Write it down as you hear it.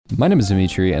My name is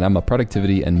Dimitri, and I'm a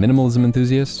productivity and minimalism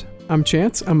enthusiast. I'm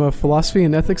Chance. I'm a philosophy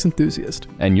and ethics enthusiast.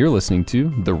 And you're listening to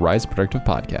the Rise Productive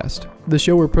Podcast, the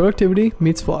show where productivity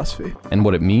meets philosophy. And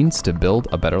what it means to build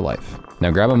a better life. Now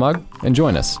grab a mug and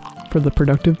join us for the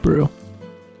Productive Brew.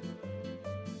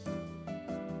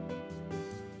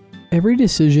 Every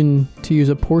decision to use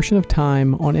a portion of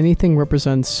time on anything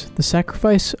represents the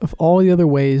sacrifice of all the other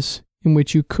ways in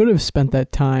which you could have spent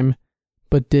that time,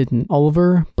 but didn't.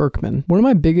 Oliver Burkeman. One of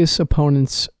my biggest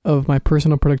opponents of my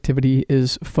personal productivity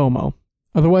is FOMO,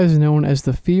 otherwise known as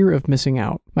the fear of missing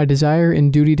out. My desire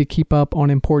and duty to keep up on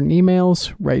important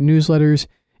emails, write newsletters,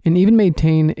 and even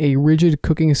maintain a rigid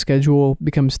cooking schedule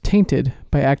becomes tainted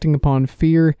by acting upon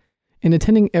fear and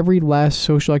attending every last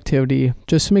social activity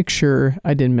just to make sure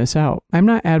I didn't miss out. I'm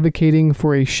not advocating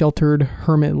for a sheltered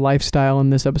hermit lifestyle in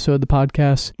this episode of the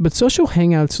podcast, but social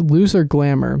hangouts lose their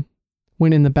glamour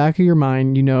when in the back of your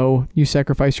mind you know you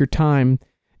sacrifice your time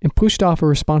and pushed off a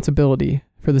responsibility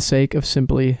for the sake of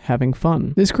simply having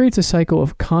fun. This creates a cycle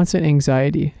of constant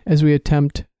anxiety as we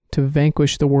attempt to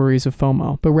vanquish the worries of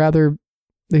FOMO, but rather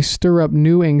they stir up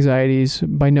new anxieties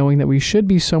by knowing that we should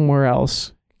be somewhere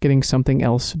else getting something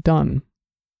else done.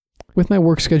 With my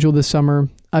work schedule this summer,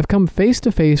 I've come face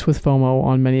to face with FOMO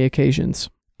on many occasions.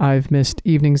 I've missed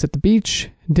evenings at the beach,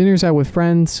 dinners out with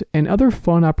friends, and other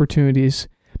fun opportunities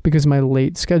because of my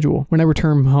late schedule. When I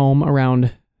return home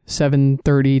around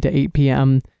 7:30 to 8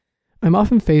 p.m., I'm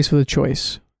often faced with a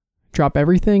choice: drop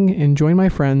everything and join my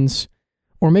friends,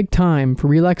 or make time for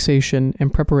relaxation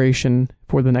and preparation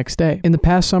for the next day. In the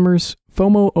past summers,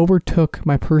 FOMO overtook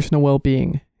my personal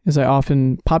well-being, as I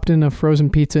often popped in a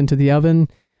frozen pizza into the oven,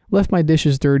 left my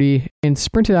dishes dirty, and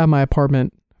sprinted out of my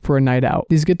apartment for a night out.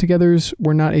 These get-togethers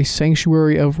were not a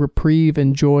sanctuary of reprieve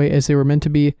and joy as they were meant to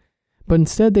be, but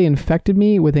instead they infected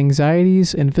me with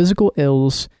anxieties and physical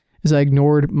ills as I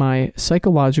ignored my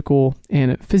psychological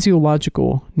and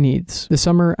physiological needs. This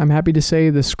summer, I'm happy to say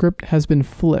the script has been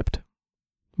flipped.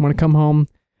 When I come home,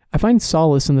 I find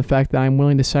solace in the fact that I'm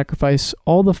willing to sacrifice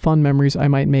all the fun memories I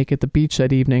might make at the beach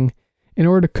that evening in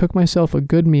order to cook myself a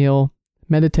good meal,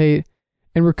 meditate,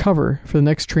 and recover for the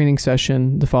next training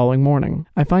session the following morning.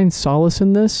 I find solace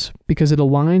in this because it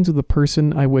aligns with the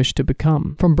person I wish to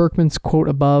become. From Berkman's quote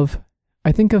above,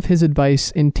 I think of his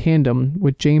advice in tandem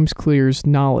with James Clear's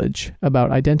knowledge about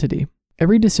identity.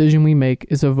 Every decision we make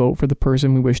is a vote for the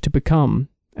person we wish to become,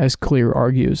 as Clear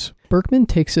argues. Berkman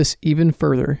takes us even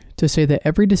further to say that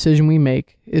every decision we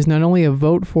make is not only a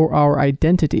vote for our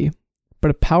identity, but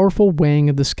a powerful weighing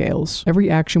of the scales. Every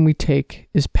action we take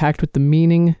is packed with the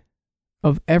meaning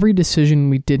of every decision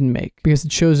we didn't make, because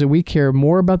it shows that we care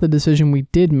more about the decision we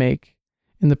did make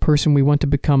and the person we want to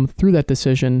become through that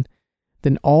decision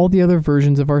than all the other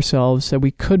versions of ourselves that we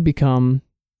could become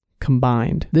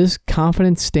combined. This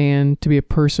confident stand to be a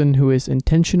person who is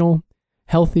intentional,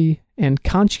 healthy, and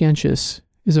conscientious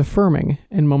is affirming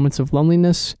in moments of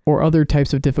loneliness or other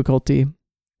types of difficulty,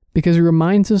 because it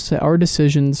reminds us that our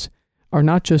decisions are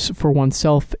not just for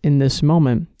oneself in this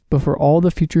moment, but for all the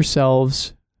future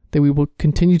selves that we will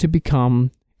continue to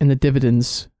become and the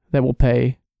dividends that will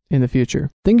pay in the future.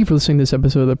 Thank you for listening to this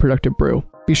episode of The Productive Brew.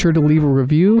 Be sure to leave a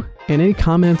review and any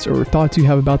comments or thoughts you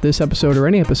have about this episode or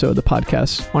any episode of the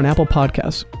podcast on Apple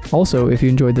Podcasts. Also, if you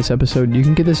enjoyed this episode, you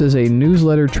can get this as a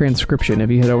newsletter transcription if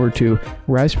you head over to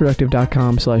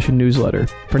riseproductive.com/newsletter.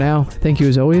 For now, thank you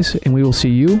as always, and we will see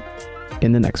you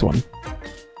in the next one.